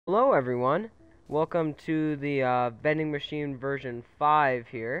Hello everyone, welcome to the vending machine version 5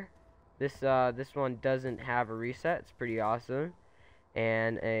 here. This one doesn't have a reset, it's pretty awesome,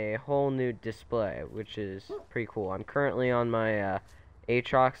 and a whole new display, which is pretty cool. I'm currently on my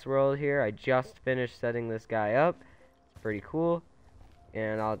Aatrox world here. I just finished setting this guy up, pretty cool,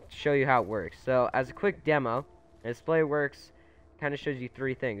 and I'll show you how it works. So as a quick demo, the display works, kind of shows you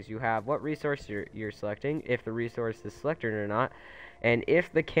three things. You have what resource you're selecting, if the resource is selected or not, and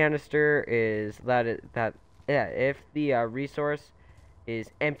if the canister is if the resource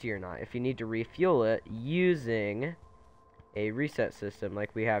is empty or not, if you need to refuel it using a reset system like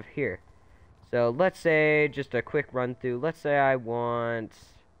we have here. So let's say, just a quick run through, let's say I want,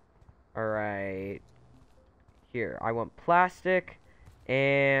 alright, here, I want plastic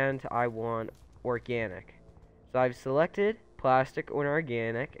and I want organic. So I've selected plastic or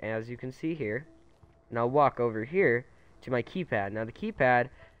organic, as you can see here, and I'll walk over here to my keypad. Now the keypad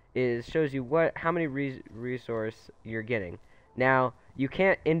shows you how many resource you're getting. Now you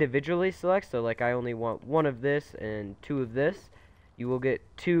can't individually select, so like I only want one of this and two of this. You will get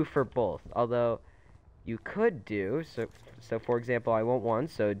two for both. Although you could do so for example, I want one,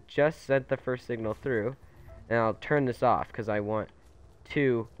 so just send the first signal through, and I'll turn this off because I want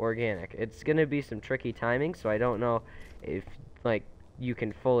two organic. It's gonna be some tricky timing, so I don't know if like you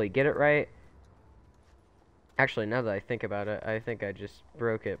can fully get it right. Actually, now that I think about it, I think I just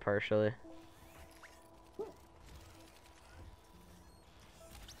broke it partially.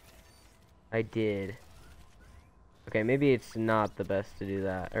 I did. Okay, maybe it's not the best to do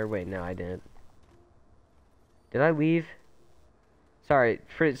that. Or wait, no, I didn't. Did I leave? Sorry,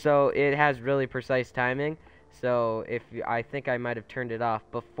 so it has really precise timing. So I think I might have turned it off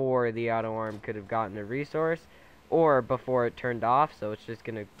before the auto arm could have gotten a resource, or before it turned off, so it's just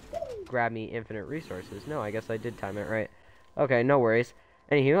gonna grab me infinite resources. No, I guess I did time it right. Okay, no worries.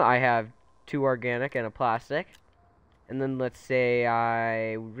 Anywho, I have two organic and a plastic. And then let's say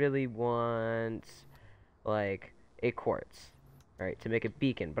I really want, like, a quartz, right, to make a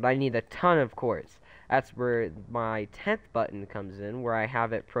beacon. But I need a ton of quartz. That's where my 10th button comes in, where I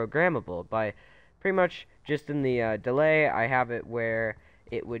have it programmable. By pretty much just in the delay, I have it where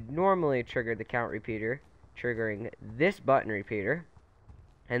it would normally trigger the count repeater, triggering this button repeater,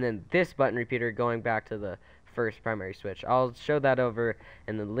 and then this button repeater going back to the first primary switch. I'll show that over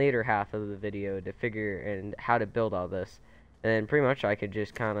in the later half of the video to figure and how to build all this. And then pretty much I could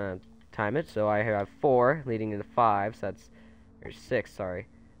just kind of time it. So I have 4 leading into 5, so that's, or 6, sorry.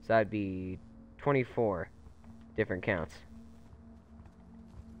 So that'd be 24 different counts.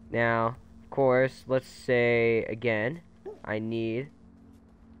 Now, of course, let's say again, I need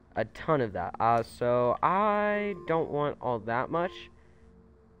a ton of that. So I don't want all that much,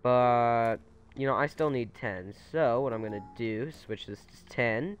 but you know, I still need 10. So what I'm gonna do, switch this to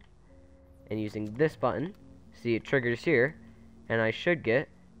 10, and using this button, see it triggers here, and I should get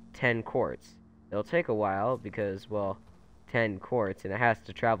 10 quartz. It'll take a while because, well, 10 quartz, and it has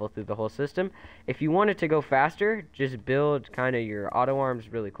to travel through the whole system. If you want it to go faster, just build kind of your auto arms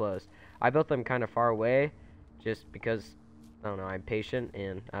really close. I built them kind of far away just because, I don't know, I'm patient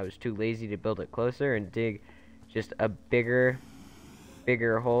and I was too lazy to build it closer and dig just a bigger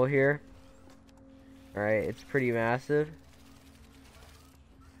hole here. Alright, it's pretty massive.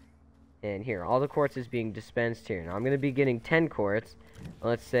 And here, all the quartz is being dispensed here. Now I'm going to be getting 10 quartz.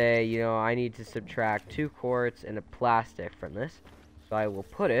 Let's say, you know, I need to subtract 2 quartz and a plastic from this. So I will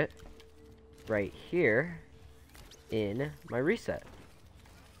put it right here in my reset.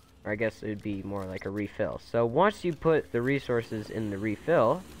 Or I guess it would be more like a refill. So once you put the resources in the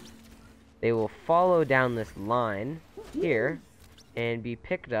refill, they will follow down this line here and be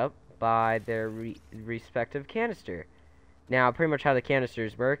picked up by their respective canister. Now, pretty much how the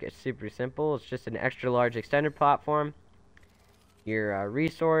canisters work, it's super simple. It's just an extra large extended platform. Your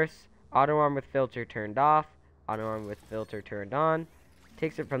resource, auto arm with filter turned off, auto arm with filter turned on,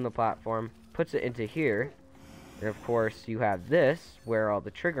 takes it from the platform, puts it into here, and of course you have this where all the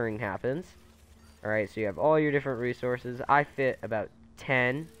triggering happens. Alright, so you have all your different resources. I fit about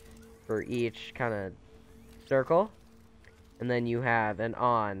 10 for each kind of circle. And then you have an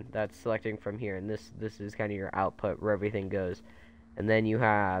on that's selecting from here, and this is kind of your output where everything goes. And then you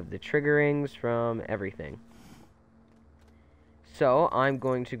have the triggerings from everything. So I'm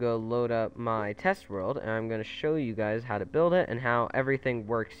going to go load up my test world, and I'm going to show you guys how to build it and how everything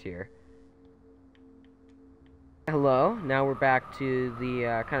works here. Hello, now we're back to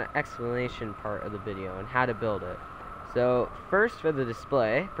the kind of explanation part of the video and how to build it. So first, for the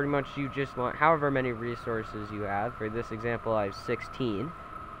display, pretty much you just want however many resources you have. For this example, I have 16,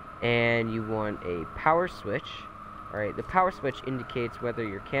 and you want a power switch Alright, the power switch indicates whether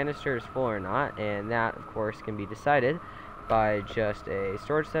your canister is full or not, and that, of course, can be decided by just a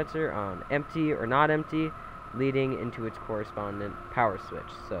storage sensor on empty or not empty, leading into its correspondent power switch.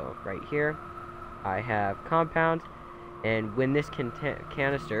 So, right here, I have compound, and when this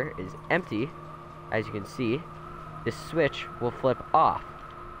canister is empty, as you can see, this switch will flip off.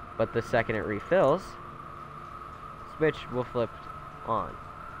 But the second it refills, switch will flip on.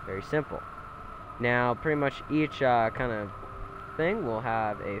 Very simple. Now, pretty much each kind of thing will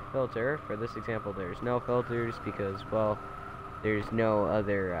have a filter. For this example, there's no filters because, well, there's no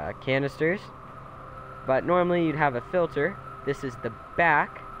other canisters. But normally you'd have a filter. This is the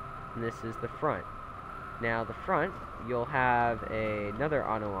back, and this is the front. Now, the front, you'll have another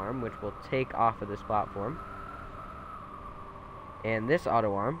auto arm, which will take off of this platform. And this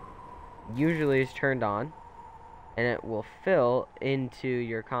auto arm usually is turned on, and it will fill into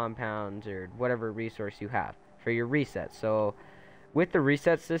your compound or whatever resource you have for your reset. So with the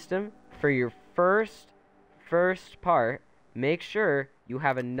reset system, for your first part, make sure you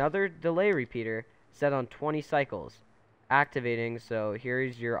have another delay repeater set on 20 cycles activating. So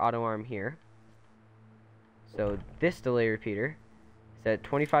here's your auto arm here. So this delay repeater is at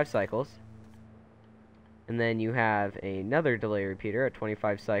 25 cycles, and then you have another delay repeater at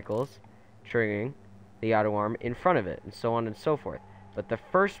 25 cycles triggering the auto arm in front of it, and so on and so forth. But the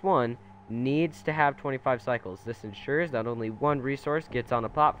first one needs to have 25 cycles. This ensures that only one resource gets on a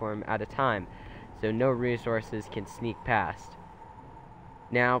platform at a time, so no resources can sneak past.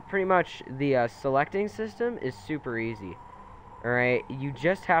 Now, pretty much the selecting system is super easy. Alright, you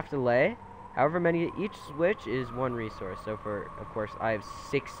just have to lay however many. Each switch is one resource. So for, of course, I have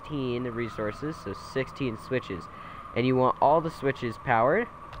 16 resources, so 16 switches. And you want all the switches powered.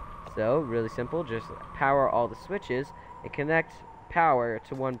 So, really simple, just power all the switches and connect power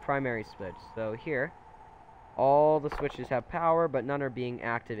to one primary switch. So here, all the switches have power, but none are being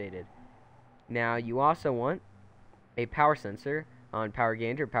activated. Now, you also want a power sensor on power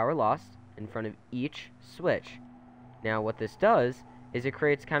gained or power lost in front of each switch. Now, what this does is it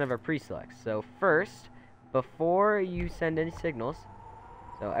creates kind of a pre-select. So first, before you send any signals,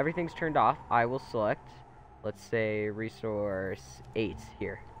 so everything's turned off, I will select, let's say, resource 8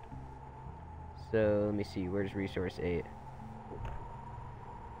 here. So, let me see, where's resource 8?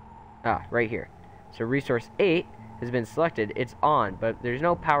 Ah, right here. So, resource 8 has been selected. It's on, but there's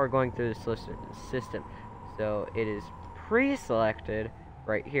no power going through the system. So, it is pre-selected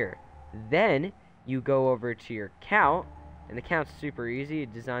right here. Then, you go over to your count, and the count's super easy,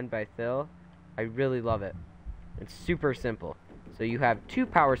 designed by Phil. I really love it. It's super simple. So, you have 2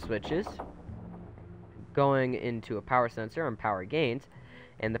 power switches going into a power sensor on power gains,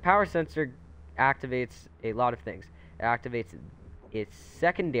 and the power sensor activates a lot of things. It activates its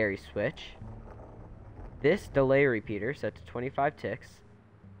secondary switch, this delay repeater set to 25 ticks,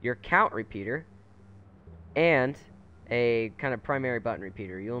 your count repeater, and a kind of primary button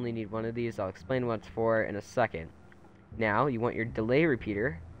repeater. You only need one of these. I'll explain what it's for in a second. Now, you want your delay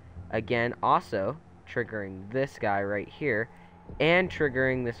repeater, again, also triggering this guy right here, and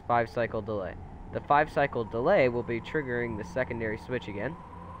triggering this 5-cycle delay. The 5-cycle delay will be triggering the secondary switch again.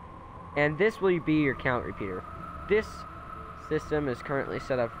 And this will be your count repeater. This system is currently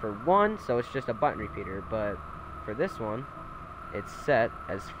set up for 1, so it's just a button repeater. But for this one, it's set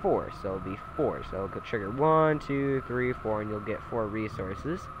as 4, so it'll be 4. So it'll trigger 1, 2, 3, 4, and you'll get 4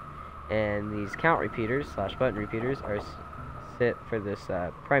 resources. And these count repeaters / button repeaters are set for this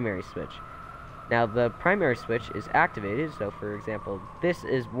primary switch. Now the primary switch is activated. So for example, this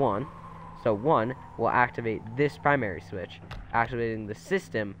is 1. So 1 will activate this primary switch, activating the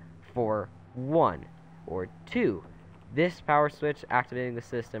system for 1 or 2. This power switch activating the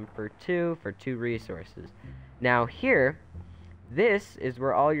system for 2 resources. Now here, this is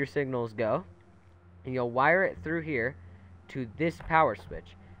where all your signals go, and you'll wire it through here to this power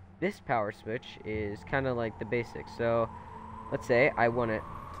switch. This power switch is kind of like the basics. So let's say I want it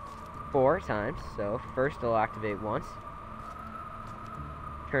 4 times. So first it'll activate once,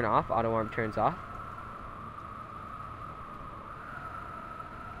 turn off, auto arm turns off.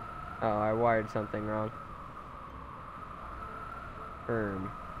 Oh, I wired something wrong.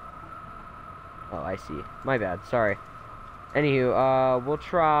 Oh, I see. My bad. Sorry. Anywho, we'll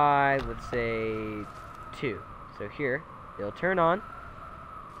try, let's say, 2. So here, it'll turn on.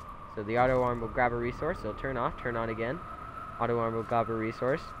 So the auto arm will grab a resource. It'll turn off, turn on again. Auto arm will grab a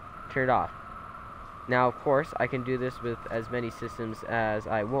resource, turn it off. Now, of course, I can do this with as many systems as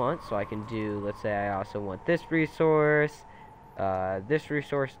I want. So I can do, let's say I also want this resource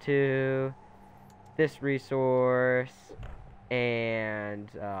 2, this resource, and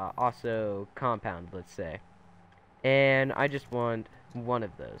also compound, let's say. And I just want one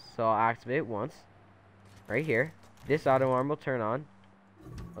of those. So I'll activate it once. Right here. This auto arm will turn on.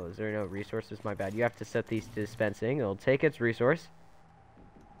 Oh, is there no resources? My bad. You have to set these to dispensing. It'll take its resource.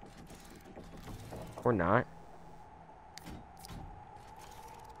 Or not.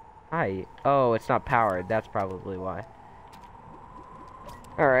 Hi. Oh, it's not powered. That's probably why.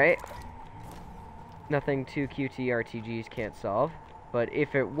 Alright. Nothing 2 QT RTGs can't solve. But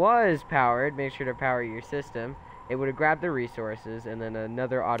if it was powered, make sure to power your system. It would have grabbed the resources, and then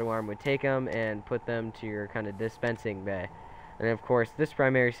another auto arm would take them and put them to your kind of dispensing bay. And of course, this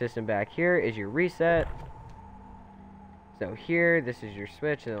primary system back here is your reset. So here, this is your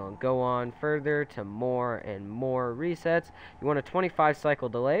switch, and it'll go on further to more and more resets. You want a 25 cycle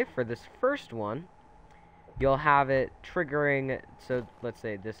delay for this first one. You'll have it triggering, so let's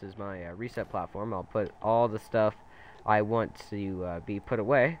say this is my reset platform. I'll put all the stuff I want to be put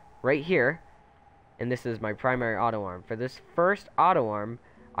away right here. And this is my primary auto arm. For this first auto arm,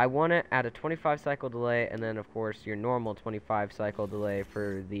 I want it at a 25 cycle delay, and then of course your normal 25 cycle delay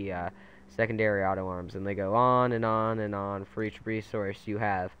for the secondary auto arms, and they go on and on and on for each resource you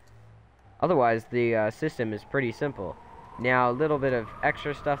have. Otherwise, the system is pretty simple. Now, a little bit of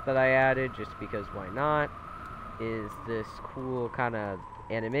extra stuff that I added, just because why not, is this cool kind of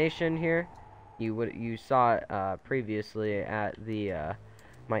animation here. You saw it previously at the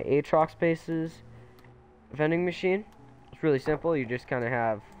my Aatrox Spaces vending machine. It's really simple. You just kind of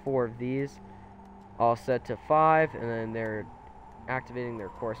have 4 of these all set to 5, and then they're activating their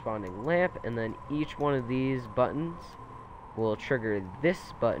corresponding lamp, and then each one of these buttons will trigger this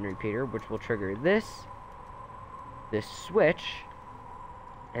button repeater, which will trigger this switch,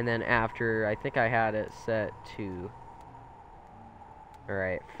 and then after, I think I had it set to,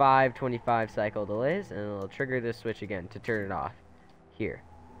 alright, 5 25 cycle delays, and it'll trigger this switch again to turn it off here.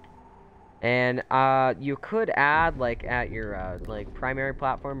 And you could add, like, at your like primary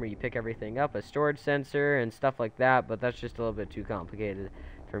platform where you pick everything up, a storage sensor and stuff like that, but that's just a little bit too complicated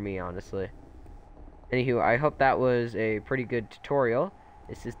for me, honestly. Anywho, I hope that was a pretty good tutorial.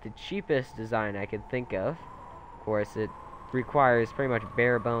 This is the cheapest design I could think of. Of course, it requires pretty much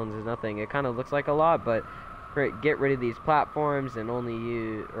bare bones and nothing. It kind of looks like a lot, but get rid of these platforms and only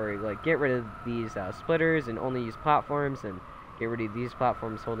use, or like get rid of these splitters and only use platforms, and get rid of these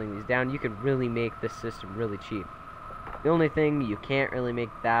platforms holding these down. You could really make this system really cheap. The only thing you can't really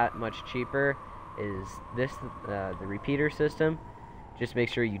make that much cheaper is this, the repeater system. Just make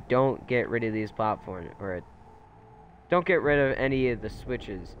sure you don't get rid of these platforms, or don't get rid of any of the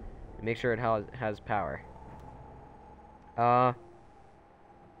switches. Make sure it has power. Well,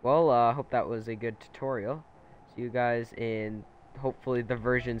 hope that was a good tutorial. See you guys in, hopefully, the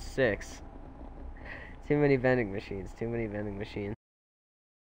version 6. Too many vending machines.